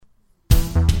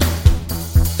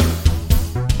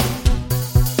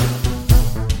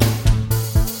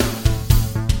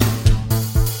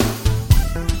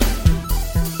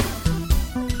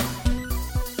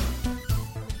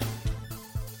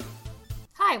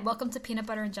welcome to Peanut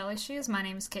Butter and Jelly Shoes. My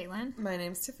name is Caitlin. My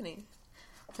name's Tiffany.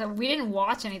 So we didn't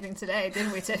watch anything today,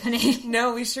 did we, Tiffany?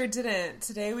 No, we sure didn't.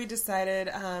 Today we decided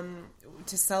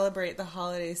to celebrate the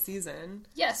holiday season.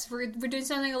 Yes, we're doing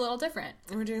something a little different.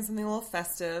 And we're doing something a little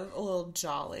festive, a little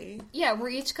jolly. Yeah, we're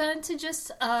each going to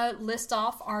just list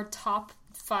off our top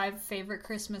 5 favorite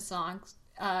Christmas songs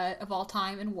of all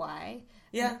time and why.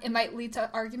 Yeah. It might lead to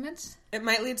arguments. It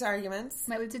might lead to arguments. It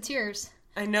might lead to tears.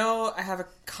 I know I have a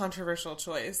controversial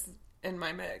choice in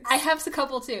my mix. I have a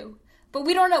couple too. But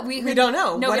we don't know. We don't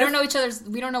know. No, we don't know each other's.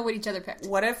 We don't know what each other picked.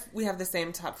 What if we have the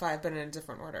same top 5 but in a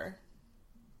different order?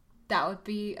 That would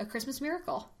be a Christmas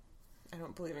miracle. I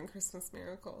don't believe in Christmas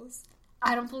miracles.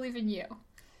 I don't believe in you.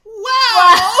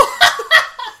 Wow!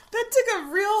 That took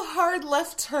a real hard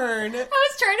left turn. I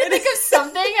was trying to think of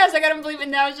something. I was like, I don't believe it.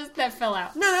 Now it's just that fell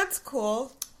out. No, that's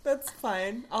cool. That's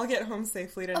fine. I'll get home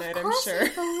safely tonight, I'm sure.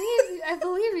 I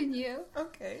believe in you.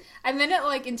 Okay. I meant it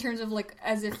like in terms of like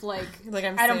as if like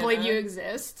I'm I don't believe Santa. you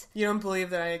exist. You don't believe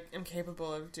that I am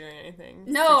capable of doing anything.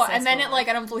 No, successful. I meant it like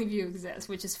I don't believe you exist,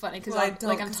 which is funny because I'm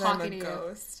talking to you.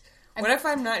 Ghost. What if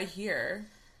I'm not here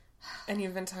and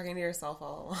you've been talking to yourself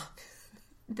all along?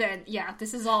 Then yeah,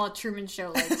 this is all a Truman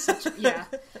Show like yeah.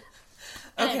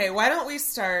 Okay, why don't we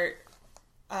start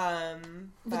by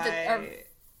our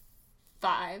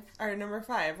 5. our number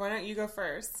 5? Why don't you go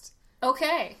first?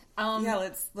 Okay. Yeah,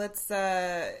 let's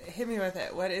hit me with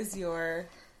it. What is your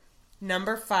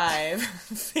number 5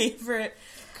 favorite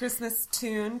Christmas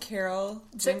tune, carol,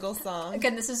 jingle song?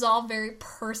 Again, this is all very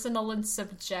personal and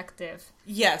subjective.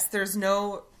 Yes, there's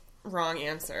no wrong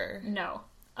answer. No.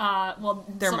 Well,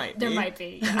 there might be. There might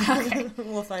be. Yeah. Okay.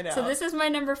 We'll find out. So this is my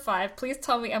number 5. Please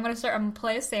tell me. I'm going to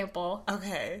play a sample.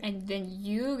 Okay. And then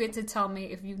you get to tell me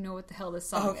if you know what the hell this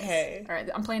song is. Okay. All right.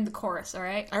 I'm playing the chorus. All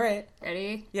right. All right.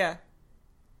 Ready? Yeah.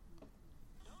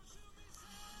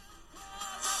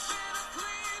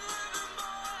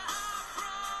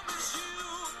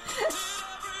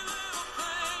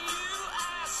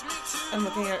 I'm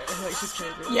looking at her like she's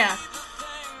crazy. Yeah.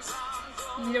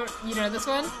 You know this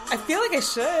one? I feel like I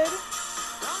should.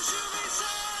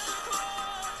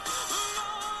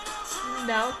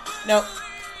 No. Nope.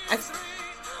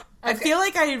 I feel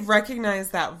like I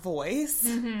recognize that voice.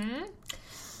 Mm-hmm.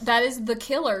 That is The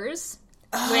Killers.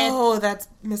 Oh, that's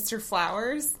Mr.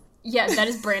 Flowers? Yeah, that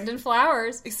is Brandon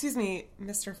Flowers. Excuse me,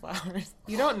 Mr. Flowers.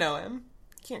 You don't know him.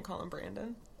 You can't call him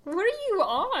Brandon. What are you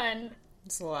on?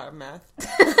 It's a lot of meth.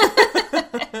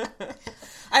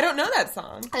 I don't know that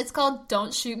song. It's called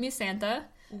Don't Shoot Me, Santa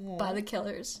by The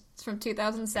Killers. It's from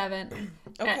 2007.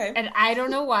 Okay. And I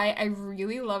don't know why. I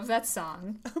really love that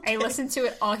song. Okay. I listen to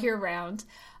it all year round.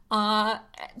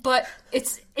 But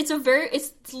it's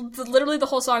literally the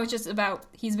whole song is just about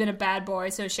he's been a bad boy,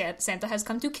 so Santa has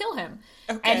come to kill him.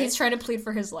 Okay. And he's trying to plead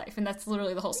for his life, and that's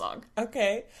literally the whole song.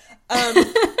 Okay.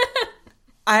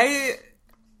 I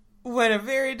went a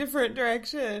very different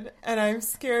direction, and I'm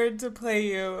scared to play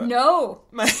you. No.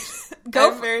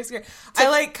 I'm very scared.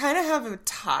 I kind of have a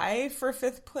tie for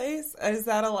 5th place. Is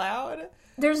that allowed?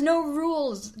 There's no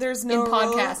rules. There's no in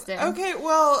rules. Podcasting. Okay,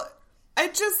 well,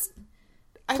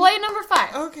 play number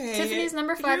 5. Okay. Tiffany's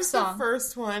number 5 Here's song. The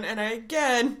first one, and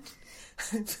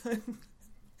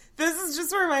this is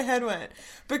just where my head went.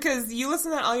 Because you listen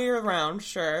to that all year round,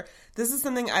 sure. This is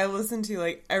something I listen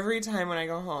to, every time when I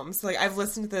go home. So, I've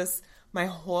listened to this my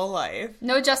whole life.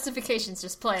 No justifications,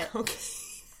 just play it. Okay.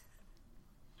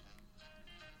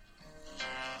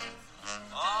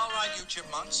 All right, you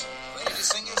chipmunks. Ready to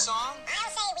sing your song?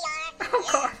 I'll say we are. Of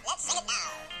course. Let's sing it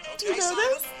now. Do you know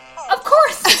this? Of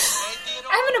course!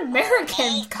 I'm an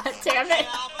American, God damn it.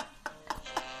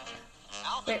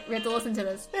 Wait, we have to listen to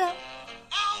this. Yeah.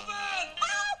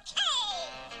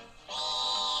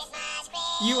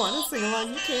 You want to sing along?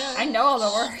 You can. I know all the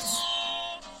words.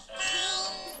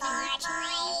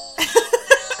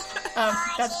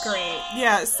 Oh, that's great.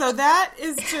 Yeah, so that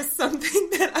is just something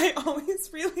that I always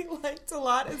really liked a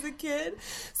lot as a kid.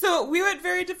 So we went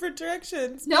very different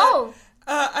directions. No!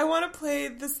 I want to play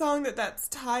the song that's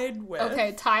tied with.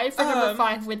 Okay, tied for number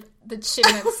 5 with the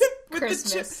Chipmunks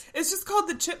Christmas. It's just called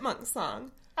the Chipmunk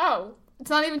Song. Oh, it's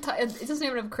not even. It doesn't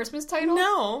even have a Christmas title.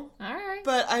 No. All right.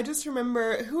 But I just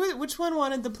remember which one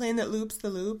wanted the plane that loops the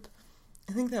loop.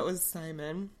 I think that was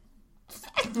Simon.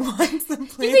 Wants the plane.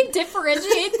 Do they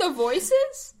differentiate the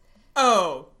voices?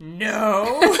 Oh no!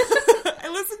 I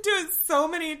listened to it so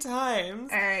many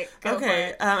times. All right. Go for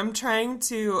it. I'm trying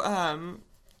to.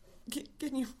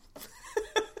 Can you?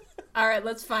 All right.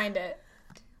 Let's find it.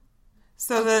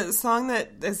 So the song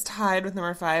that is tied with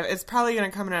number 5, it's probably going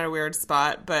to come in at a weird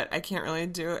spot, but I can't really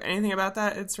do anything about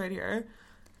that. It's right here.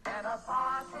 And a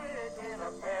partridge in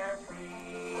a pear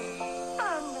tree.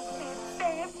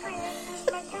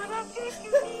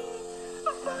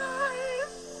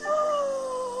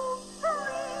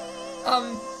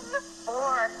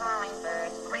 Four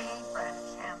hummingbirds, three French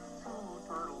hens, two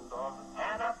turtle doves,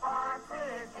 and a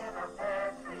partridge in a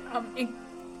pear tree.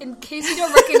 In case you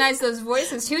don't recognize those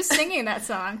voices, who's singing that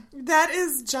song? That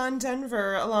is John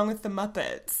Denver along with the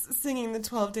Muppets singing the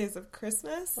 12 Days of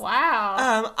Christmas.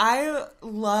 Wow. I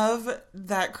love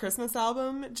that Christmas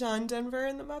album, John Denver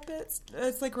and the Muppets.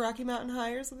 It's like Rocky Mountain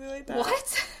High or something like that.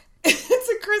 What? It's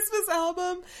a Christmas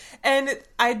album, and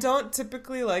I don't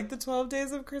typically like the 12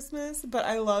 Days of Christmas, but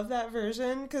I love that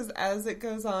version because as it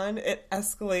goes on, it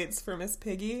escalates for Miss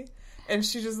Piggy, and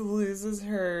she just loses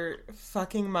her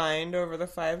fucking mind over the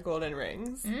 5 golden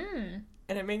rings. And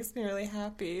it makes me really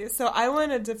happy. So I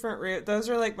went a different route. Those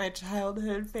are like my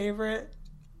childhood favorite.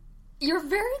 You're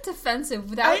very defensive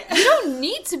without... You don't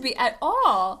need to be at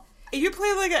all. You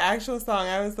played like an actual song.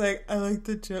 I was like, I like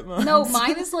the Chipmunks. No,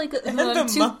 mine is like And the the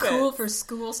too Muppets. cool for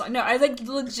school song. No, I like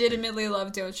legitimately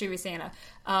love Don't You Be Santa.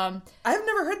 I've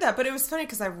never heard that, but it was funny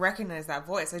because I recognized that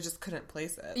voice. I just couldn't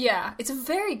place it. Yeah, it's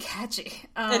very catchy.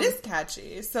 It is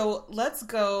catchy. So let's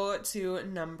go to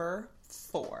number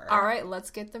 4. All right, let's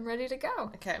get them ready to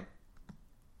go. Okay.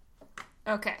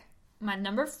 Okay, my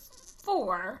number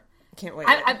 4. Can't wait.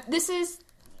 This is...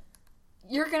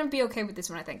 You're gonna be okay with this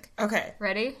one, I think. Okay.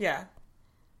 Ready? Yeah.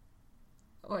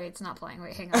 Wait, it's not playing.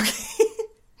 Wait, hang on. Okay.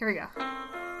 Here we go.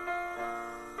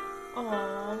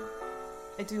 Aww.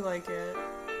 I do like it.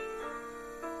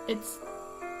 It's...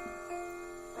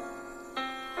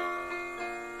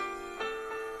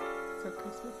 So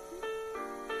Christmas.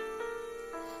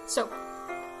 So...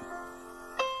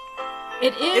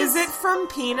 It is... Is it from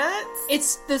Peanuts?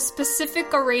 It's the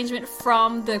specific arrangement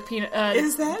from the Peanut...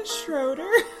 Is that Schroeder?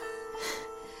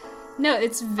 No,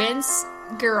 it's Vince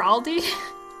Guaraldi.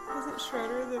 Isn't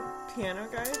Schroeder the piano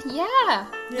guy? Yeah.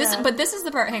 Yeah. But this is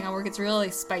the part, hang on, where it gets really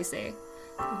spicy.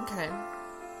 Okay.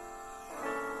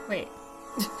 Wait.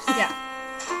 Yeah.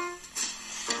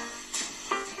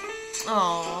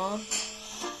 Aww.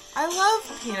 I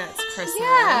love Peanuts Christmas.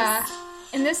 Yeah.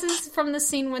 And this is from the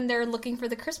scene when they're looking for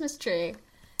the Christmas tree.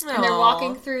 And they're Aw.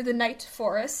 walking through the night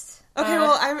forest. Okay,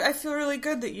 well, I feel really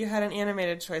good that you had an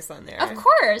animated choice on there. Of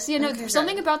course. You know, Okay,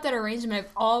 something good. about that arrangement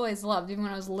I've always loved. Even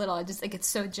when I was little, I just think it's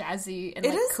so jazzy and It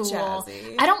like is cool.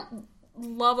 jazzy. I don't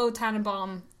love O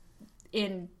Tannenbaum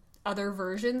in other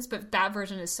versions, but that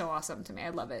version is so awesome to me. I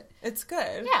love it. It's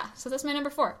good. Yeah, so that's my number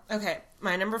 4. Okay,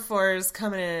 my number 4 is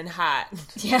coming in hot.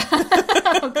 Yeah.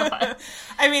 Oh, God.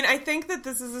 I mean, I think that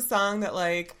this is a song that,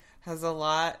 like, has a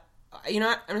lot... You know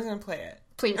what? I'm just going to play it.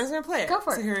 Please. I'm just going to play it. Go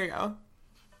for So it. here we go.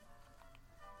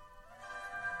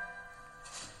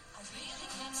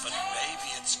 But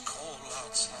baby, it's cold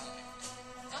outside.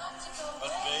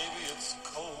 But baby, it's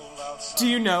cold outside. Do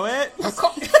you know it?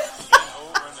 Hoping that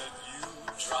you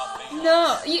dropping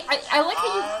No, I like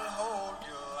how you I'll hold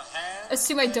your hand.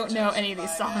 assume I don't know any of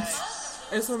these songs.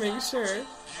 I just want to make sure.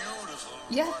 Beautiful.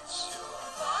 Yeah.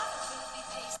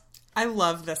 I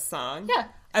love this song. Yeah,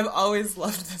 I've always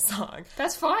loved this song.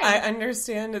 that's fine. I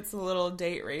understand it's a little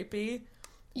date rapey,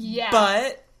 yeah.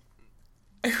 but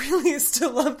I really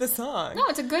still love the song. No,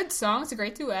 it's a good song. It's a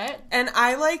great duet. And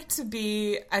I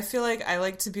feel like I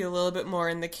like to be a little bit more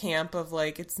in the camp of,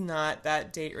 like, it's not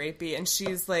that date rapey. And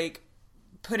she's, like,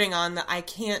 putting on the I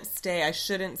can't stay, I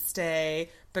shouldn't stay,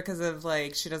 because of,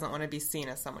 like, she doesn't want to be seen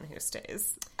as someone who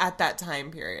stays at that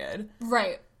time period.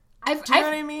 Right. Do you know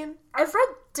what I mean? I've read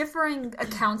differing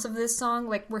accounts of this song,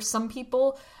 like where some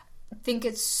people think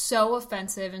it's so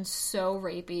offensive and so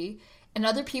rapey, and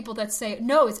other people that say,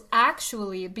 no, it's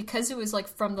actually, because it was like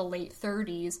from the late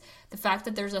 30s, the fact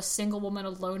that there's a single woman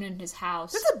alone in his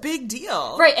house. That's a big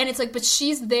deal. Right, and it's like, but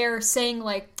she's there saying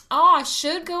like, oh, I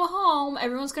should go home,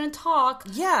 everyone's gonna talk.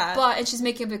 Yeah. But, and she's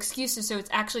making up excuses, so it's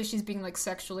actually she's being like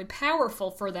sexually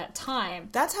powerful for that time.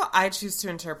 That's how I choose to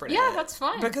interpret it. Yeah, that's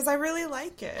fine. Because I really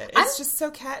like it. It's I'm- just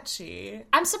so catchy.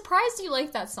 I'm surprised you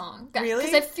like that song. Really?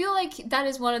 Because I feel like that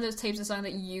is one of those types of song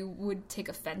that you would take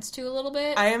offense to a little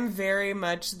bit. I am very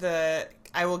much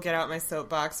I will get out my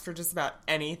soapbox for just about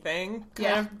anything kind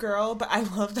Yeah. of girl, but I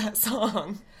love that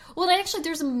song. Well, actually,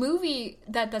 there's a movie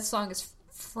that song is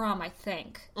from, I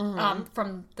think.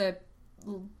 From the,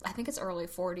 I think it's early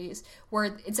 40s,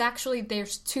 where it's actually,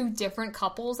 there's two different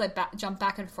couples that jump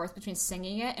back and forth between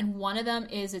singing it, and one of them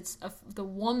is, the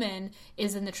woman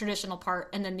is in the traditional part,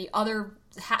 and then the other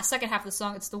second half of the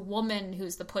song, it's the woman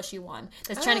who's the pushy one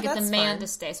that's trying to get the that's man fun. to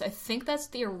stay. So I think that's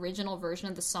the original version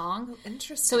of the song.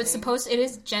 Interesting. So it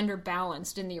is gender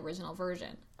balanced in the original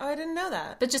version. Oh, I didn't know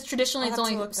that. But just traditionally, I'll it's have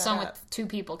to only look that sung up. with 2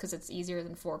 people because it's easier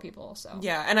than 4 people. So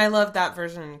Yeah, and I love that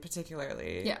version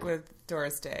particularly Yeah. with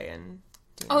Doris Day and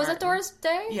Dean Oh, is that Martin. Doris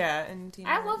Day? Yeah, and Dean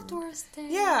I Martin. love Doris Day.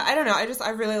 Yeah, I don't know. I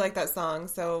really like that song,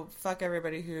 so fuck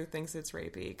everybody who thinks it's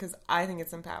rapey, because I think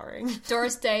it's empowering.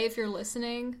 Doris Day, if you're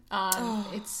listening,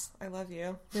 Oh. it's I love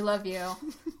you. we love you.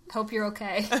 Hope you're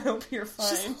okay. I hope you're fine.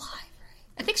 She's alive, right?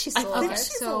 I think she's still I think alive.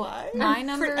 she's so alive. my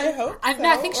number. I hope so. No,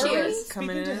 I think she Or is.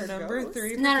 Coming in Speaking at to her number ghost?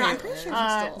 3 for No, I'm Caitlin. pretty sure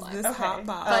she's still alive. This Okay. hot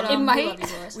bop. But it We might. love you,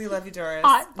 Doris. We love you, Doris.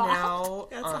 Hot bop. Now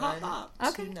That's a hot on bop.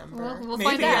 Okay, to number. we'll Maybe,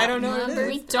 find out. I don't know what it Number-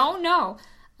 is. We don't know.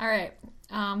 All right.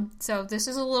 So this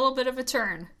is a little bit of a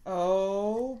turn.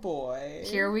 Oh boy.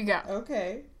 Here we go.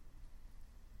 Okay.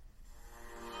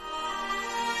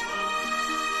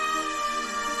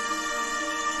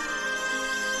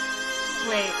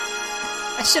 Wait.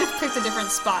 I should have picked a different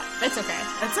spot. That's okay.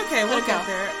 That's okay. We'll Let it go. get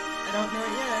there. I don't know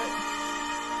it yet.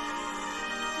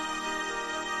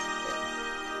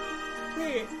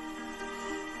 Wait.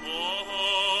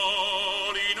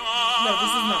 No, this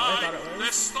is not what I thought it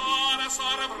was.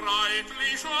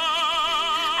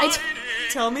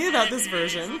 Tell me about this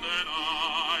version.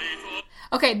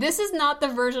 Okay, this is not the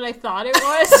version I thought it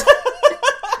was.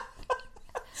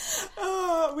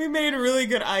 Oh, we made really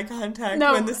good eye contact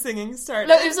No. when the singing started.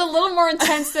 No, it was a little more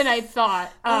intense than I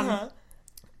thought. Uh-huh.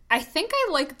 I think I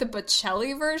like the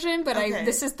Bocelli version, but Okay.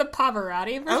 this is the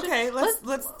Pavarotti version. Okay,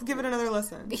 let's give it another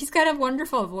listen. He's got a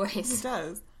wonderful He voice.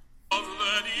 does.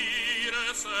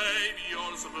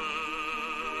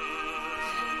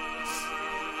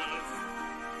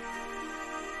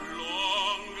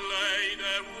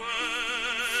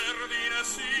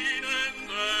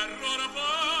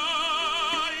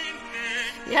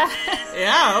 Yeah.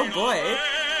 Yeah, oh boy.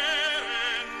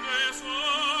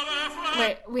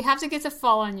 Wait, we have to get to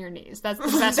Fall on Your Knees. That's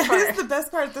the best That part. is the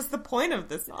best part. That's the point of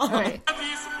this song. Wait,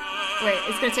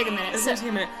 it's gonna take a minute. It's So- gonna take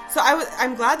a minute. So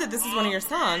I'm glad that this is one of your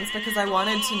songs because I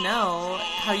wanted to know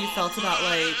how you felt about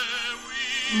like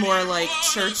more like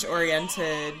church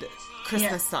oriented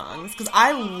Christmas songs because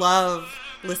I love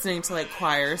listening to like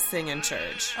choirs sing in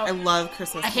church. I love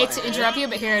Christmas. I hate to choirs. interrupt you,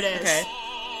 but here it is. Okay.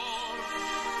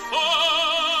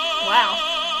 Wow.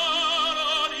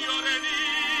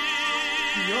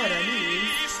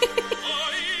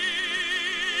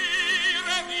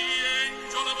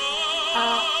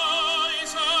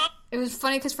 It was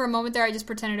funny because for a moment there I just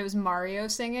pretended it was Mario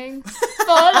singing.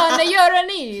 Fall on your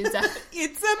knees.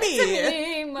 It's a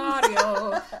me. Me,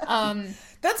 Mario.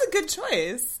 That's a good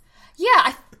choice.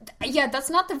 Yeah, that's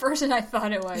not the version I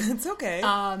thought it was. It's okay.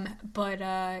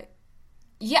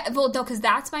 Yeah, well, no, because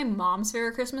that's my mom's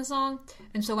favorite Christmas song,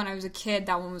 and so when I was a kid,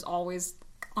 that one was always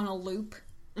on a loop.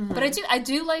 But I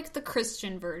do like the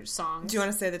Christian version songs. Do you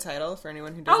want to say the title for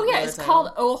anyone who doesn't Oh know yeah, the it's title? called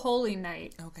 "Oh Holy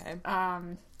Night." Okay.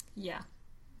 Yeah.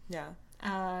 Yeah.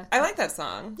 Uh, I like that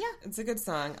song. Yeah. It's a good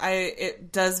song.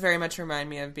 It does very much remind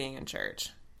me of being in church.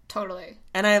 totally.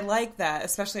 And I like that,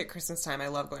 especially at Christmas time. I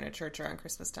love going to church around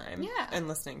Christmas time. Yeah. And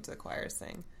listening to the choir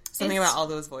sing. Something It's- about all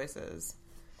those voices.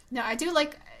 No, I do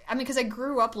like. I mean, because I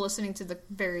grew up listening to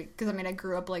I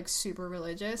grew up like super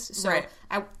religious, so Right.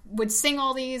 I would sing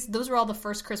all these. Those were all the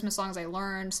first Christmas songs I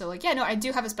learned. So like, yeah, no, I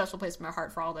do have a special place in my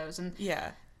heart for all those, and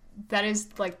Yeah. that is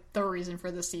like the reason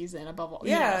for the season above all.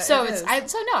 Yeah, So it it's is.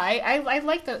 I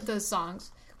like those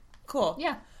songs. Cool.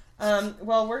 Yeah.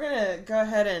 Well, we're going to go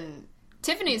ahead and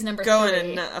Tiffany's number go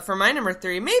 3. in for my number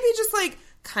 3. Maybe just like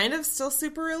kind of still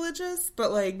super religious,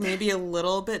 but like maybe a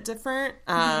little bit different.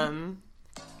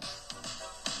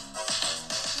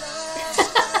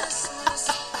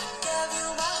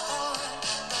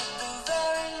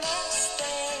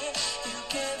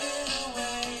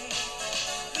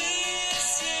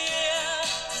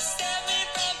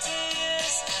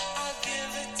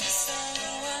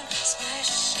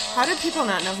 How did people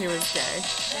not know he was gay?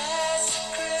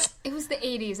 It was the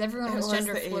 80s. Everyone was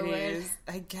gender the fluid. 80s,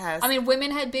 I guess. I mean,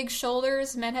 women had big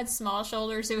shoulders, men had small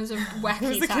shoulders. It was a wacky it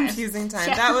was a time. confusing time.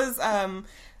 Yeah. That was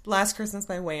Last Christmas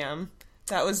by Wham.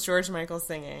 That was George Michael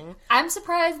singing. I'm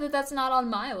surprised that that's not on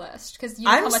my list because you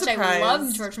know I'm how much I surprised.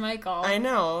 love George Michael. I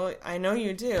know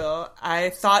you do. I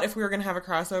thought if we were going to have a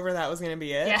crossover, that was going to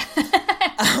be it.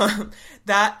 Yeah.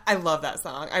 That I love that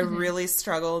song. I Mm-hmm. really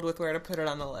struggled with where to put it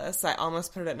on the list. I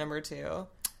almost put it at number 2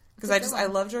 because I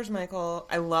love George Michael.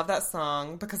 I love that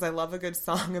song because I love a good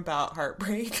song about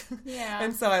heartbreak. Yeah.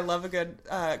 And so I love a good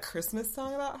Christmas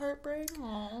song about heartbreak.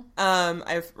 Aw.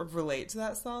 I relate to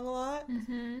that song a lot.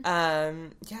 Mm-hmm.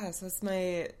 Yeah, so it's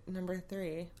my number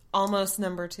 3, almost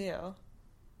number 2.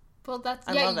 Well, that's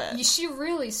I yeah. love it. She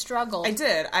really struggled. I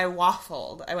did. I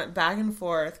waffled. I went back and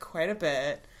forth quite a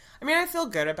bit. I mean, I feel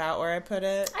good about where I put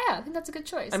it. Yeah, I think that's a good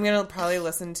choice. I'm gonna probably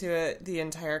listen to it the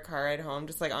entire car ride home,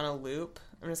 just like on a loop.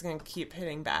 I'm just gonna keep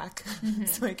hitting back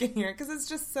so I can hear it because it's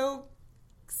just so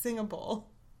singable.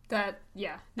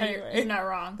 You're Anyway. not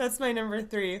wrong. That's my number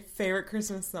 3 favorite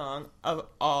Christmas song of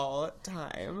all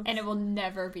time. And it will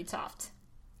never be topped.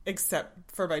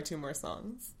 Except for by 2 more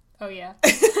songs. Oh, yeah.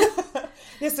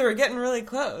 Yeah, so we're getting really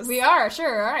close. We are,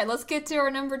 sure. All right, let's get to our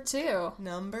number 2.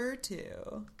 Number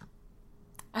 2.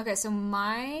 Okay, so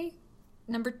my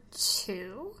number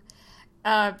 2,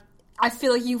 I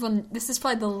feel like this is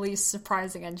probably the least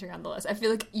surprising entry on the list. I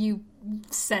feel like you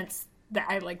sense that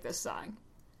I like this song.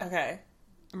 Okay,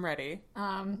 I'm ready.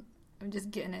 I'm just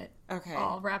getting it Okay.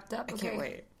 all wrapped up. I Okay, can't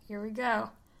wait. Here we go.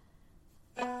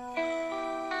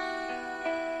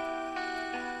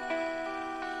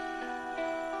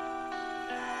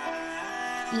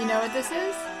 You know what this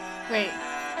is? Wait.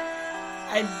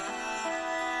 I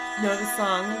know the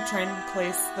song, I'm trying to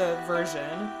place the version.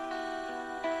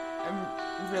 I'm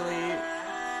really...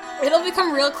 It'll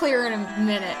become real clear in a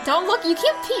minute. Don't look, you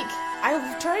can't peek.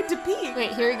 I've tried to peek.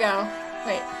 Wait, here we go.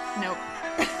 Wait, nope.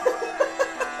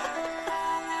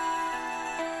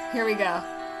 Here we go.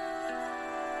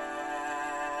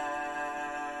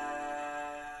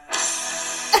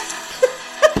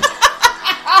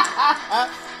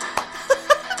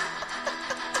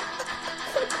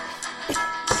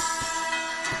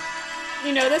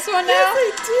 You know this one now?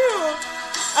 Yes,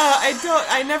 I do.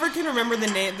 I never can remember the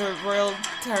name, the Royal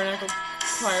Tabernacle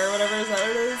Choir, or whatever, is that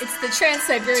what it is? It's the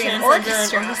Trans-Siberian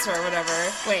Trans-Siberian Orchestra. or whatever.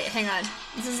 Wait, hang on.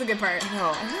 This is a good part.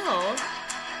 No, I know.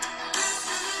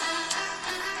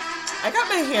 I got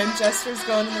my hand gestures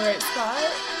going in the right spot.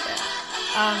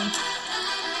 Hang on.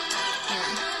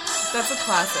 That's a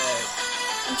classic.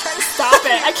 I'm trying to stop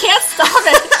it. I can't stop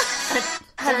it.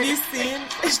 Have you seen?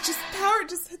 It's just power.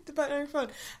 Just hit the button on your phone.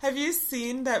 Have you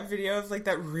seen that video of like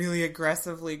that really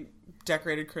aggressively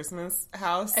decorated Christmas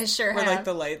house? I sure where have. like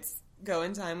the lights go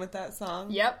in time with that song.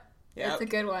 Yep. Yep. It's a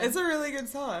good one. It's a really good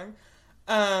song.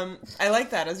 I like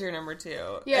that as your number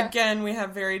 2. Yeah. Again, we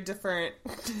have very different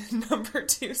number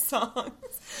 2 songs.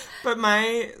 But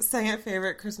my second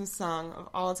favorite Christmas song of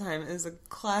all time is a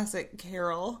classic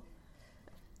carol.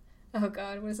 Oh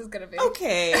god, what is this gonna be?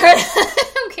 Okay.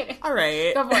 Okay. All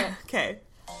right. Go for it. Okay.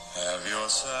 Have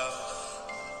yourself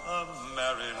a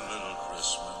merry little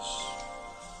Christmas.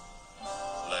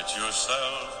 Let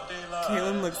yourself be loved.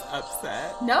 Caitlin looks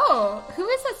upset. No. Who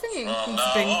is that singing?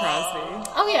 It's Bing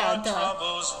Crosby. Oh yeah, duh.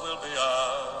 Troubles will be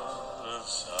other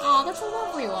side. Oh, that's a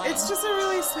lovely one. It's just a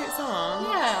really sweet song.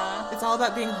 Yeah. It's all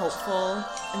about being hopeful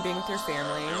and being with your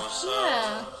family.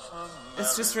 Yeah.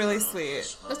 It's just really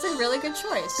sweet. That's a really good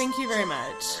choice. Thank you very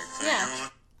much. Yeah.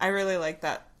 I really like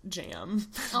that jam.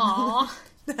 Aw.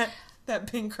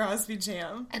 that Bing Crosby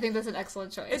jam. I think that's an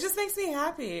excellent choice. It just makes me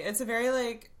happy. It's a very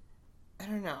like, I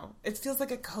don't know. It feels like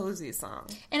a cozy song.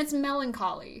 And it's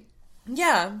melancholy.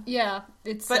 Yeah. Yeah.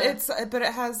 It's But it's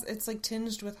like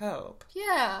tinged with hope.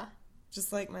 yeah.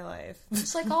 Just like my life.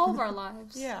 It's like all of our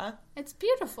lives. Yeah. It's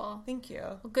beautiful. Thank you.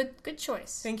 Well, good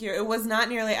choice. Thank you. It was not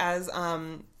nearly as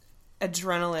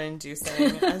adrenaline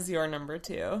inducing as your number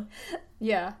 2.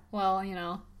 Yeah. Well, you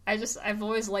know, I've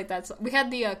always liked that song. We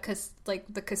had the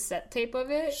the cassette tape of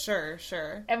it. Sure.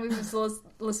 And we just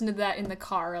listened to that in the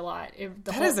car a lot.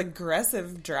 That is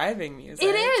aggressive driving music.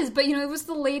 It is, but you know, it was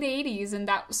the late 80s, and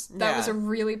that was Yeah. a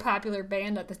really popular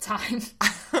band at the time,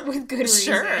 with good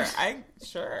reason. I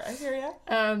hear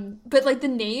ya. But like the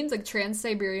names, like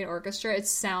Trans-Siberian Orchestra, it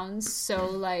sounds so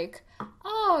like,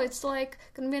 oh, it's like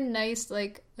gonna be a nice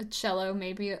like a cello,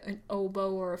 maybe an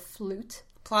oboe or a flute.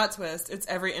 Plot twist, it's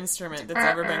every instrument that's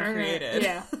ever been created.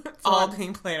 Yeah. All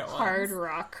being played at once. Hard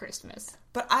rock Christmas.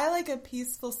 But I like a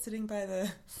peaceful sitting by the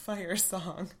fire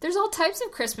song. There's all types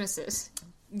of Christmases.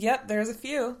 Yep, there's a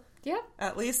few. Yep.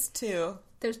 At least 2.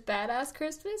 There's badass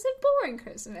Christmas and boring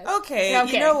Christmas. Okay,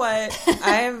 you know what?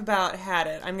 I have about had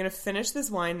it. I'm going to finish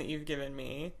this wine that you've given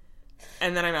me,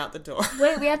 and then I'm out the door.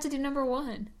 Wait, we have to do number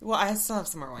 1. Well, I still have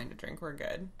some more wine to drink. We're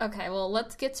good. Okay, well,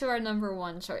 let's get to our number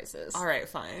 1 choices. All right,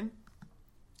 fine.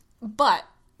 But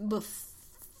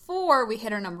before we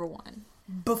hit our number 1,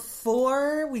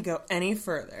 Before we go any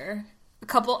further, a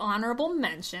couple honorable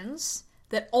mentions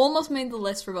that almost made the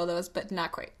list for both of us, but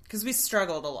not quite. because we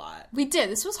struggled a lot. We did.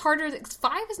 This was harder.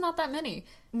 5 is not that many.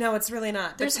 No, it's really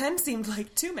not. The There's- 10 seemed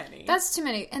like too many. That's too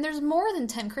many. And there's more than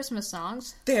 10 Christmas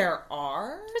songs. There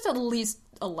are? There's at least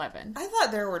 11. I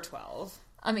thought there were 12.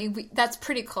 I mean, that's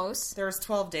pretty close. There was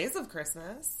 12 days of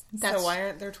Christmas. That's- So why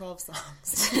aren't there 12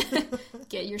 songs?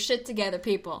 Get your shit together,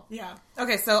 people. Yeah.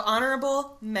 Okay, so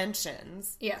honorable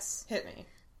mentions. Yes. Hit me.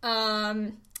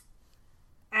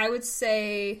 I would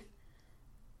say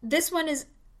this one is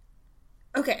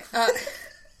okay.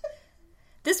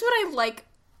 This one I like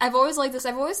I've always liked this.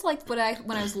 I've always liked what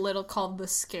when I was little called the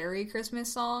scary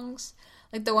Christmas songs.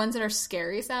 Like the ones that are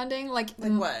scary sounding. Like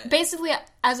what? Basically,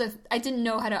 I didn't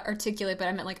know how to articulate, but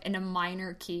I meant like in a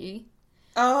minor key.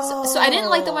 Oh. So I didn't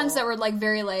like the ones that were like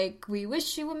very like, we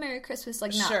wish you a Merry Christmas.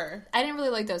 Like, no. Sure. I didn't really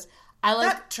like those. I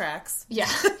like... That tracks. Yeah.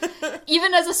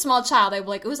 Even as a small child, it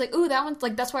was like, ooh, that one's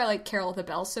like, that's why I like Carol of the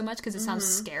Bells so much, because it sounds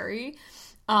scary.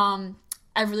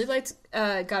 I really liked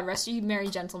God Rest You Merry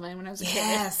Gentlemen when I was a kid.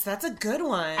 Yes, that's a good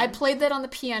one. I played that on the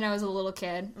piano as a little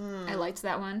kid. I liked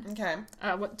that one. Okay.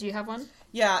 What do you have one?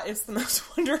 Yeah, it's the most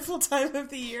wonderful time of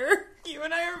the year. You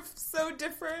and I are so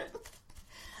different.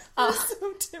 We're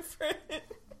so different.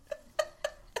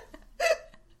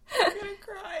 I'm gonna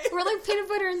cry. We're like peanut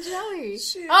butter and jelly.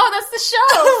 Shoot. Oh, that's the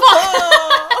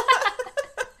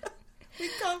show! We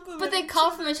compliment But they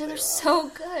compliment each other so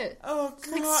good. Oh,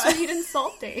 God. Like sweet and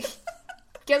salty.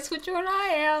 Guess which one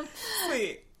I am?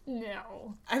 Sweet.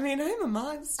 No. I mean, I'm a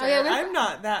monster. Oh, yeah, I'm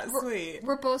not that sweet.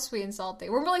 We're both sweet and salty.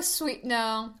 We're really sweet.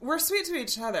 No. We're sweet to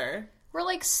each other. We're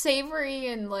like savory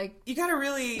and like... You gotta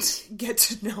really get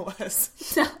to know us.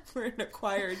 No. We're an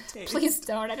acquired taste. Please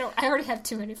don't. I already have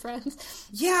too many friends.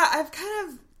 Yeah, I've kind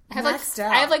of maxed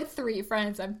out. I have like 3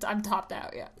 friends. I'm topped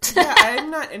out, yeah. Yeah,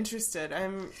 I'm not interested.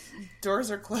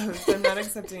 Doors are closed. I'm not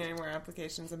accepting any more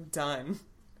applications. I'm done.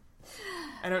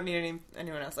 I don't need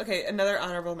anyone else. Okay, another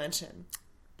honorable mention.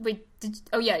 Wait,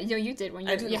 yeah, you did when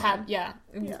you had, yeah.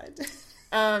 Yeah, I did.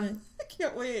 I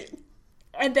can't wait.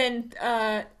 And then,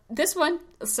 this one,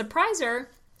 a surpriser,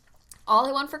 All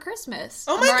I Want for Christmas.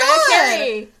 Oh my Mariah God!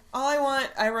 Carey.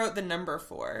 I wrote the number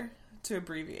 4 to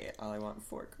abbreviate All I Want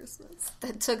for Christmas.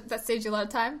 That saved you a lot of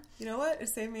time? You know what? It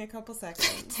saved me a couple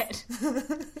seconds. It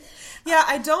did. Yeah,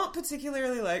 I don't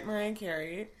particularly like Mariah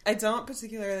Carey. I don't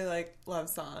particularly like love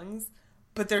songs.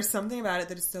 But there's something about it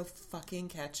that is so fucking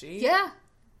catchy. Yeah.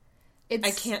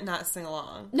 I can't not sing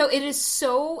along. No, it is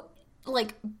so,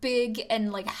 like, big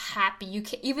and, like, happy. You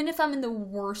can't, even if I'm in the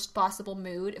worst possible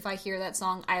mood, if I hear that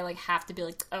song, I, like, have to be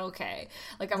like, okay.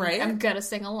 Like, I'm gonna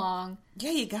sing along.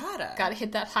 Yeah, you gotta. Gotta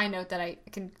hit that high note that I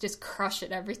can just crush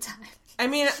it every time. I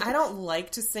mean, I don't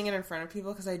like to sing it in front of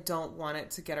people because I don't want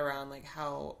it to get around, like,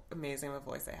 how amazing of a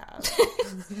voice I have.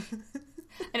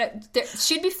 And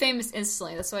she'd be famous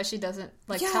instantly. That's why she doesn't,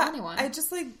 like, tell anyone. I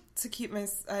just like to keep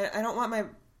I don't want my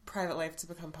private life to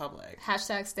become public.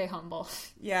 Hashtag stay humble.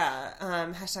 Yeah,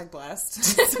 hashtag blessed.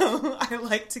 So I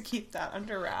like to keep that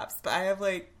under wraps. But I have,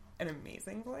 like, an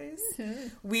amazing voice. Mm-hmm.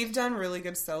 We've done really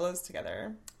good solos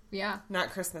together. Yeah.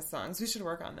 Not Christmas songs. We should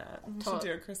work on that. We should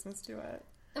do a Christmas duet.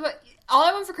 But All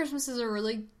I Want for Christmas is a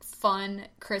really fun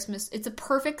Christmas. It's a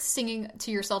perfect singing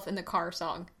to yourself in the car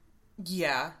song.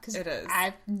 Yeah, it is.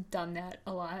 I've done that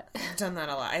a lot. I've done that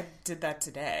a lot. I did that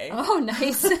today. Oh,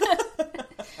 nice.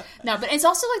 No, but it's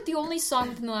also like the only song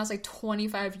within the last like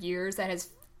 25 years that has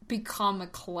become a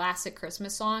classic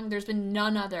Christmas song. There's been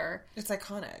none other. It's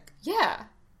iconic. Yeah.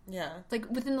 Yeah. Like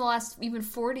within the last even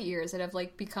 40 years that have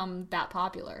like become that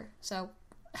popular. So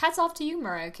hats off to you,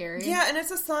 Mariah Carey. Yeah, and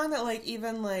it's a song that like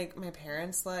even like my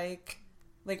parents like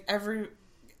every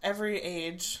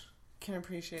age can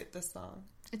appreciate this song.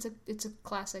 It's a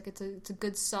classic. It's a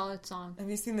good solid song. Have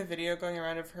you seen the video going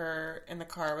around of her in the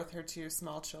car with her 2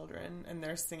 small children and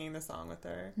they're singing the song with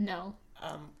her? No.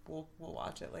 We'll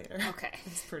watch it later. Okay.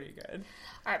 It's pretty good.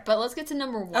 All right, but let's get to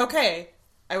number 1. Okay.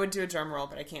 I would do a drum roll,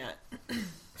 but I can't.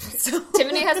 So,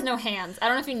 Tiffany has no hands. I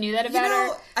don't know if you knew that about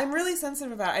her. I'm really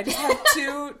sensitive about it. I just have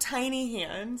 2 tiny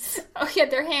hands. Oh yeah,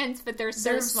 they're hands, but they're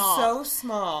so small. So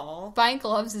small. Buying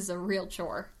gloves is a real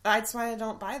chore. That's why I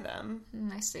don't buy them.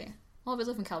 I see. Well, we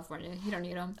live in California. You don't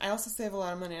need them. I also save a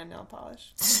lot of money on nail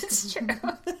polish. It's true.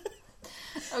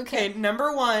 Okay,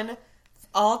 number 1,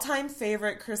 all-time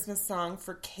favorite Christmas song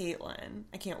for Caitlin.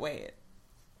 I can't wait.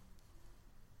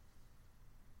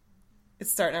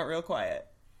 It's starting out real quiet.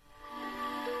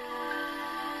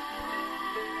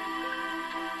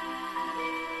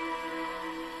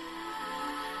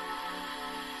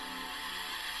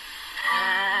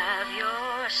 Have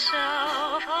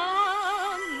yourself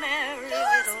a merry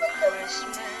little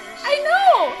Christmas. I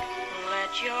know!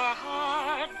 Let your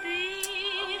heart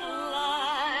beat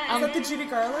light. Is that the Judy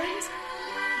Garland?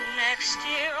 Next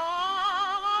year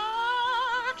all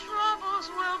our troubles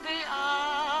will be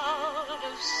out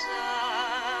of sight.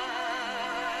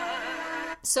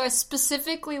 So I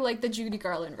specifically like the Judy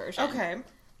Garland version. Okay.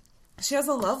 She has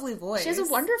a lovely voice. She has a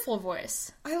wonderful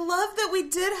voice. I love that we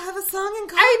did have a song in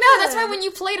common. I know, that's why when you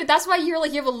played it, that's why you were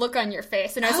like, you have a look on your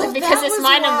face. And I was like, because it's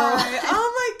my number 1.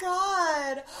 Oh my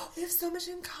god. We have so much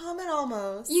in common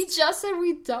almost. You just said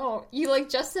we don't. You like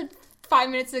just said 5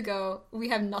 minutes ago, we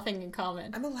have nothing in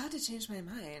common. I'm allowed to change my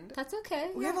mind. That's okay.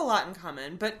 We have a lot in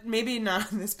common, but maybe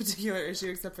not on this particular issue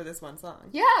except for this one song.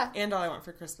 Yeah. And All I Want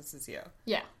for Christmas Is You.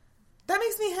 Yeah. That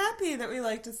makes me happy that we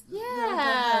like to Yeah. put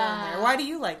that on there. Why do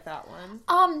you like that one?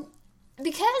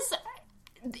 Because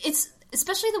it's,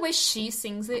 especially the way she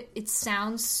sings it, it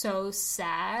sounds so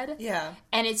sad. Yeah.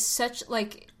 And it's such,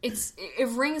 like, it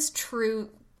rings true.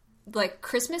 Like,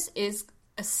 Christmas is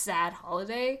a sad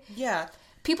holiday. Yeah.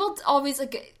 People always,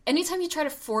 like, anytime you try to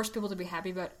force people to be happy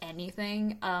about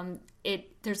anything,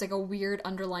 there's, like, a weird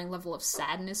underlying level of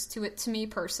sadness to it, to me,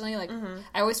 personally. Like,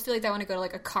 I always feel like that when I go to,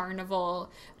 like, a carnival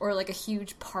or, like, a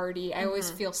huge party, I always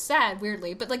feel sad,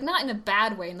 weirdly. But, like, not in a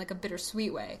bad way, in, like, a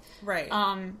bittersweet way. Right.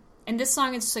 And this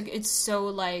song, it's, like, it's so,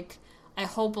 like, I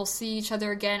hope we'll see each other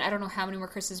again. I don't know how many more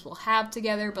Christmases we'll have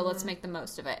together, but let's make the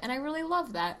most of it. And I really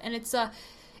love that. And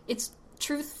it's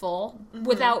truthful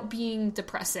without being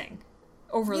depressing.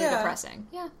 Overly depressing.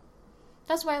 Yeah.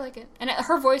 That's why I like it. And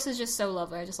her voice is just so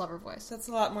lovely. I just love her voice. That's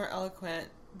a lot more eloquent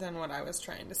than what I was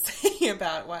trying to say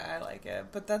about why I like it.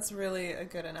 But that's really a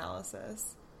good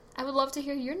analysis. I would love to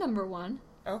hear your number one.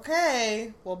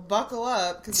 Okay. Well, buckle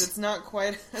up, because it's not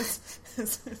quite as...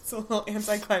 It's a little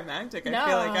anticlimactic, No. I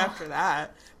feel like, after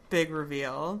that big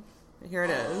reveal. Here it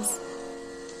is.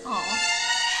 Aw.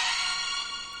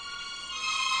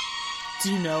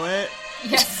 Do you know it?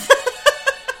 Yes.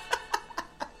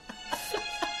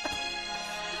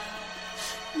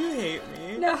 You hate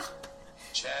me. No.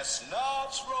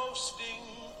 Chestnuts roasting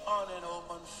on an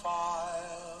open fire.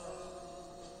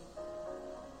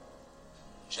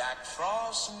 Jack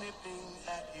Frost nipping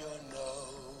at your nose.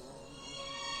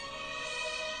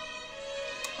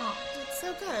 Oh. It's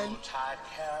so good. Tide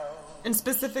carol. And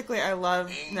specifically, I love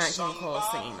Nat King Cole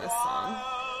singing this song.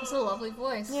 It's a lovely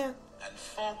voice. Yeah. And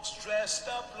folks dressed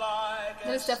up like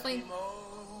That was definitely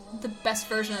Eskimos. the best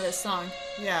version of this song.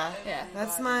 Yeah. Yeah.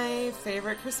 That's my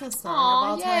favorite Christmas song Aw, of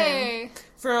all yay. time.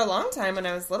 For a long time, when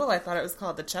I was little, I thought it was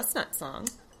called the Chestnut Song.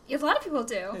 A lot of people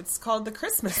do. It's called the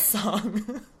Christmas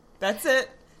Song. That's it.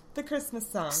 The Christmas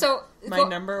Song. So, my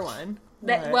number one.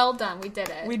 What? well done. We did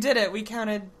it. We did it. We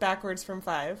counted backwards from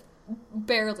 5.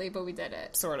 Barely, but we did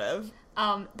it. Sort of.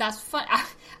 That's fun.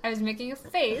 I was making a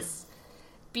face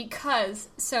because,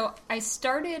 so I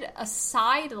started a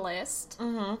side list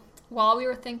while we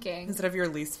were thinking Instead of your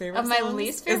least favorite of my songs?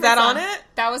 least favorite Is that song. on it?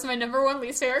 That was my number one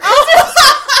least favorite.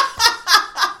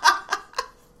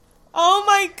 Oh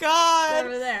my god.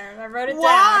 Over there. I wrote it down.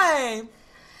 Why?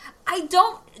 I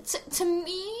don't, to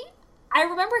me, I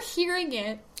remember hearing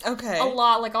it Okay. a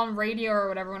lot, like on radio or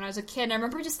whatever when I was a kid, and I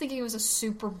remember just thinking it was a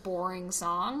super boring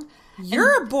song.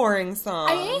 You're a boring song.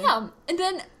 I am. And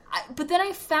then, but then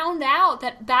I found out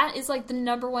that is like the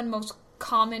number one most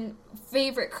common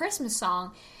favorite Christmas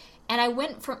song. And I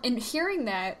went from, in hearing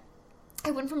that,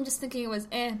 I went from just thinking it was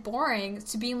boring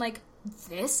to being like,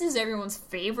 this is everyone's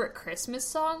favorite Christmas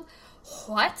song?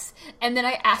 What? And then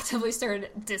I actively started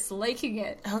disliking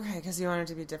it. Okay, because you wanted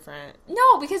to be different.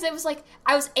 No, because it was like,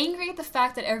 I was angry at the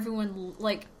fact that everyone,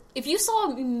 like, if you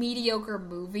saw a mediocre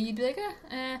movie, you'd be like,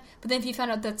 eh. But then if you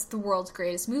found out that's the world's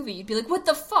greatest movie, you'd be like, what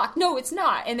the fuck? No, it's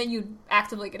not. And then you'd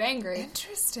actively get angry.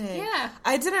 Interesting. Yeah.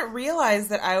 I didn't realize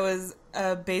that I was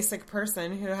a basic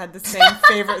person who had the same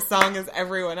favorite song as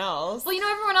everyone else. Well, you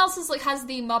know, everyone else is like, has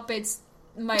the Muppets,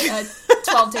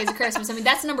 12 Days of Christmas. I mean,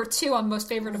 that's number 2 on most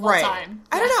favorite of all time.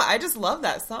 I don't know. I just love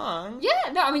that song.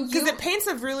 Yeah, no, I mean, Because it paints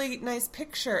a really nice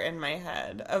picture in my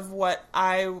head of what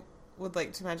I would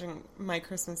like to imagine my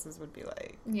Christmases would be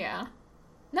like. Yeah.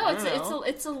 No, I don't know.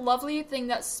 it's a lovely thing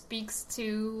that speaks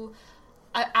to...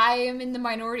 I am in the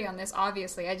minority on this,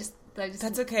 obviously. I just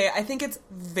That's okay. I think it's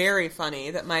very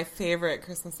funny that my favorite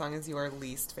Christmas song is your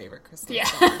least favorite Christmas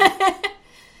song.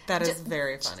 That is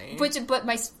very funny. But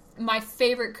my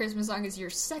favorite Christmas song is your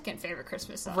second favorite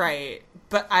Christmas song. Right.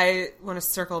 But I want to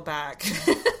circle back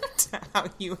to how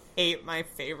you hate my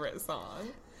favorite song.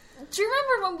 Do you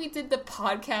remember when we did the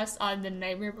podcast on The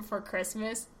Nightmare Before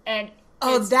Christmas? And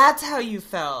Oh, that's how you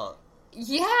felt.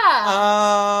 yeah.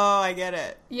 Oh, I get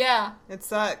it. Yeah. It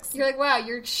sucks. You're like, wow,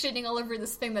 you're shitting all over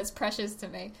this thing that's precious to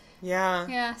me. Yeah.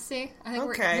 Yeah, see? I think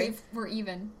Okay. we're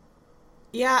even.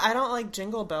 Yeah, I don't like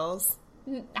Jingle Bells.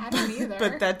 I don't either.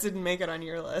 But that didn't make it on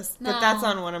your list. No. But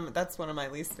that's one of my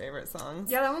least favorite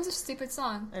songs. Yeah, that one's a stupid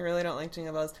song. I really don't like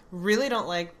Jingle Bells. Really don't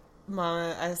like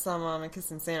I Saw Mama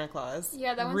Kissing Santa Claus.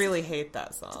 Yeah, that one's really hate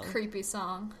that song. Creepy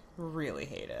song. Really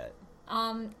hate it.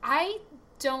 I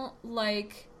don't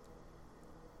like...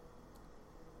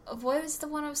 What is the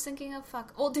one I was thinking of?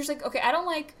 Fuck. Well, there's like... Okay, I don't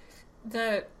like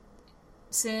the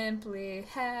Simply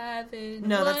having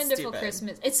No, a that's wonderful stupid.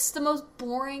 Christmas. It's the most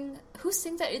boring. Who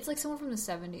sings that? It's like someone from the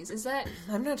 70s. Is that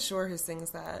I'm not sure who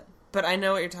sings that, but I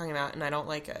know what you're talking about, and I don't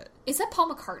like it.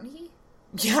 Paul McCartney?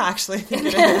 Yeah, actually, I think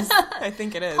it is. I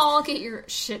think it is. Paul, get your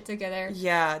shit together.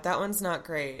 Yeah, that one's not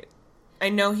great. I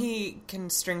know he can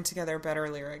string together better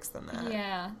lyrics than that.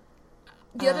 Yeah.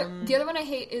 The other one I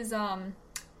hate is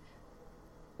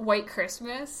White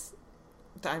Christmas.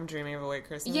 I'm Dreaming of a White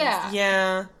Christmas. Yeah.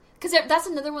 Yeah. Because that's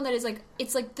another one that is like,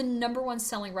 it's like the number one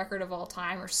selling record of all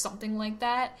time or something like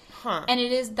that. Huh. And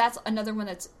that's another one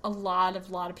that's a lot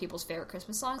of people's favorite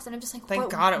Christmas songs. And I'm just like, Thank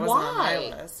but God it wasn't why? on my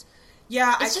list.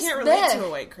 Yeah, It's I just can't relate there. to a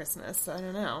White Christmas, so I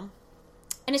don't know.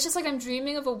 And it's just like I'm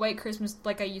dreaming of a white Christmas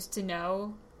like I used to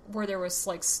know, where there was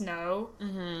like snow,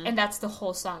 and that's the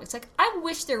whole song. It's like, I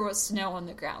wish there was snow on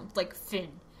the ground, like Finn.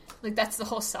 Like, that's the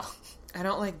whole song. I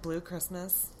don't like Blue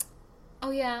Christmas.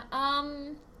 Oh yeah,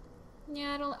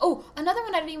 yeah, I don't. Oh, another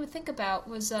one I didn't even think about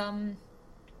was I'll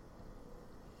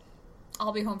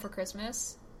Be Home for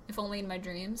Christmas, If Only in My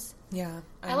Dreams. Yeah.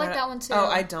 I like that one too. Oh,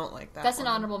 I don't like that That's one.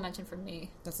 an honorable mention for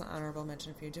me. That's an honorable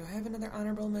mention for you. Do I have another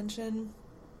honorable mention?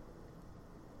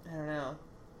 I don't know.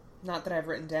 Not that I've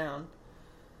written down.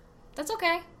 That's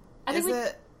okay. I think Is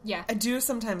it? Yeah. I do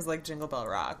sometimes like Jingle Bell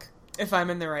Rock if I'm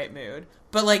in the right mood.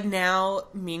 But like now,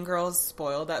 Mean Girls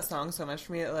spoiled that song so much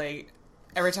for me that like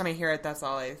every time I hear it, that's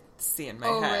all I see in my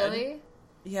Oh, head. really?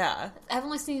 Yeah. I've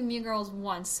only seen Mean Girls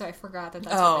once, so I forgot that's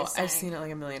Oh, what they sang. I've seen it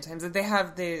like a million times.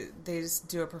 They just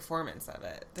do a performance of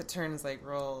it that turns like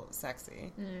real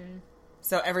sexy.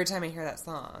 So every time I hear that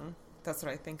song, that's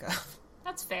what I think of.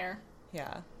 That's fair.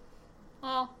 Yeah.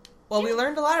 Well, Well, we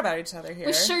learned a lot about each other here.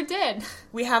 we sure did.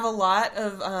 We have a lot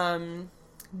of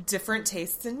different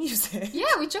tastes in music. Yeah,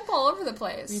 we jump all over the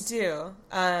place. We do.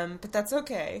 But that's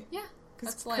okay. Yeah,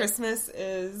 Because that's life. Christmas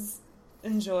is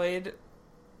enjoyed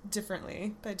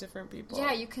differently by different people.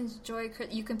 Yeah, you can enjoy.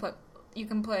 You can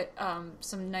put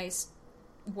some nice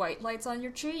white lights on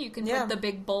your tree. You can Yeah. put the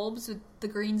big bulbs with the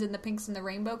greens and the pinks and the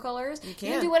rainbow colors. You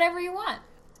can. do whatever you want.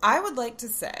 I would like to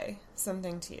say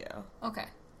something to you. Okay.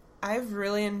 I've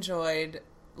really enjoyed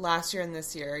last year and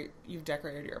this year. You've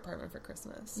decorated your apartment for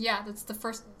Christmas. Yeah, that's the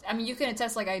first. I mean, you can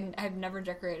attest. Like, I've never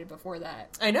decorated before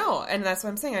that. I know, and that's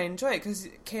what I'm saying. I enjoy it because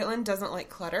Caitlin doesn't like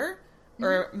clutter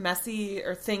or messy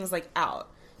or things like out.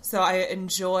 So I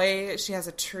enjoy. She has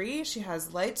a tree. She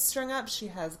has lights strung up. She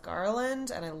has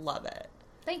garland, and I love it.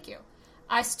 Thank you.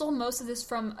 I stole most of this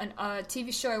from a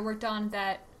TV show I worked on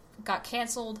that got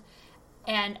canceled.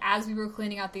 And as we were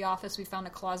cleaning out the office, we found a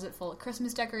closet full of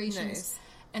Christmas decorations. Nice.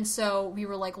 And so we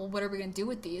were like, well, what are we going to do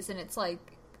with these? And it's like,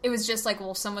 it was just like,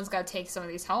 well, someone's got to take some of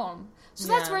these home. So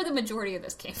that's Yeah. where the majority of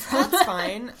this came from. That's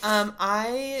fine.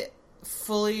 I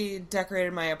fully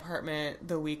decorated my apartment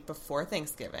the week before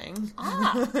Thanksgiving.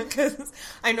 Because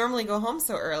I normally go home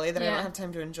so early that I Yeah. don't have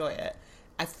time to enjoy it.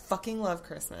 I fucking love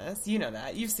Christmas. You know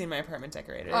that. You've seen my apartment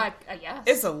decorated. Yeah.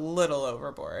 It's a little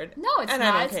overboard. No, it's and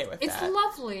not. I'm okay with it's that.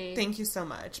 lovely. Thank you so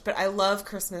much. But I love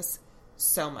Christmas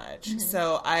so much. Mm-hmm.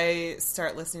 So I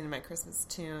start listening to my Christmas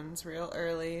tunes real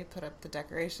early, put up the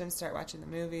decorations, start watching the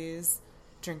movies,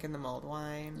 drinking the mulled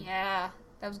wine, Yeah,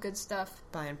 that was good stuff.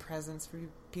 buying presents for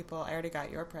people. I already got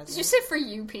your present. Did you say for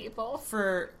you people?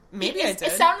 For maybe I did.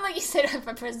 It sounded like you said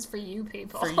my presents for you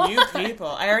people. For you people.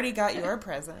 I already got your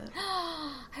present.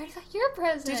 I already got your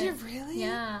present. Did you really?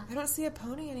 Yeah. I don't see a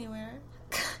pony anywhere.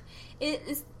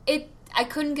 I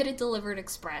couldn't get it delivered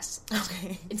express.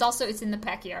 Okay. It's in the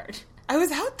backyard. I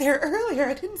was out there earlier.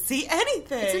 I didn't see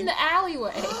anything. It's in the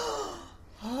alleyway.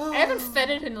 Oh. I haven't fed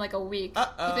it in like a week.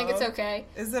 Uh-oh. You think it's okay?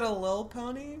 Is it a little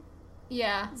pony?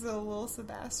 Yeah, Is it a little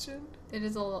Sebastian? it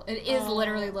is a little. It is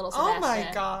literally little Oh Sebastian.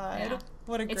 my god. Yeah.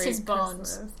 What a It's great his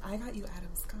bones. Christmas. I got you Adam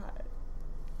Scott.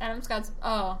 Adam Scott's.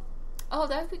 Oh,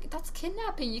 that's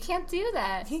kidnapping. You can't do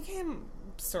that. He came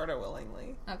sort of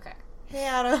willingly. Okay. Hey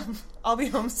Adam, I'll be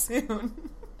home soon.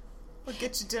 We'll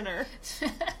get you dinner.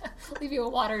 Leave you a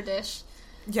water dish.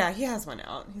 Yeah, he has one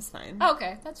out. He's fine. Oh,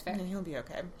 okay, that's fair. And he'll be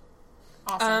okay.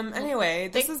 Awesome. Anyway,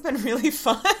 this has been really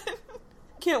fun.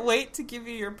 Can't wait to give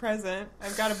you your present.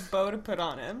 I've got a bow to put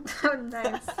on him. Oh,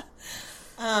 nice.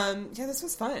 Yeah, this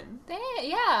was fun.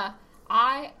 Yeah,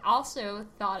 I also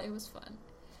thought it was fun.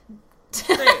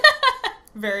 Great.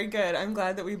 Very good. I'm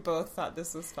glad that we both thought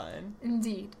this was fun.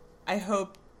 Indeed. I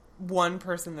hope one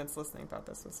person that's listening thought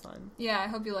this was fun. Yeah, I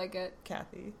hope you like it.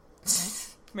 Kathy.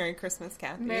 Merry Christmas,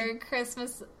 Kathy. Merry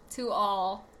Christmas to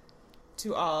all.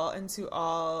 To all, and to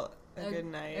all a good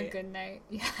night. A good night.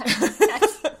 Yeah.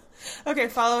 Okay,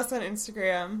 follow us on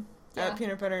Instagram Yeah. at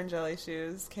Peanut Butter and Jelly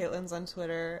Shoes. Caitlin's on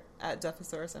Twitter at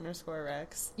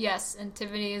Duffosaurus_Rex. Yes, and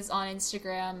Tiffany is on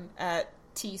Instagram At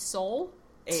T-Soul.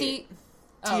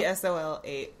 TSOL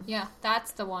 8. Yeah,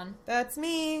 that's the one. That's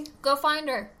me. Go find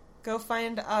her. Go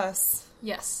find us.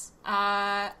 Yes.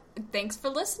 Thanks for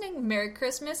listening. Merry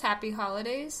Christmas. Happy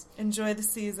holidays. Enjoy the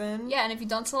season. Yeah, and if you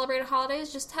don't celebrate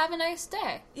holidays, just have a nice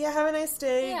day. Yeah, have a nice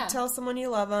day. Yeah. Tell someone you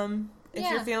love them. If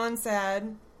Yeah. you're feeling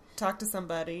sad, talk to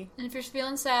somebody. And if you're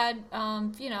feeling sad,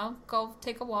 go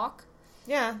take a walk.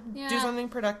 Yeah, Yeah. do something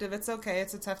productive. It's okay.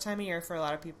 It's a tough time of year for a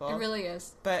lot of people. It really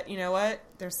is. But you know what?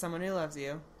 There's someone who loves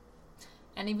you.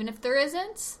 And even if there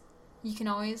isn't, you can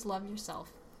always love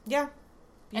yourself. Yeah.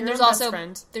 Be And your there's own best also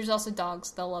friend. there's also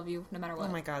dogs. They'll love you no matter what.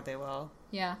 Oh my god, they will.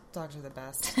 Yeah. Dogs are the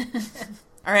best.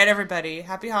 All right, everybody.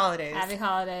 Happy holidays. Happy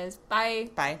holidays. Bye.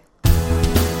 Bye.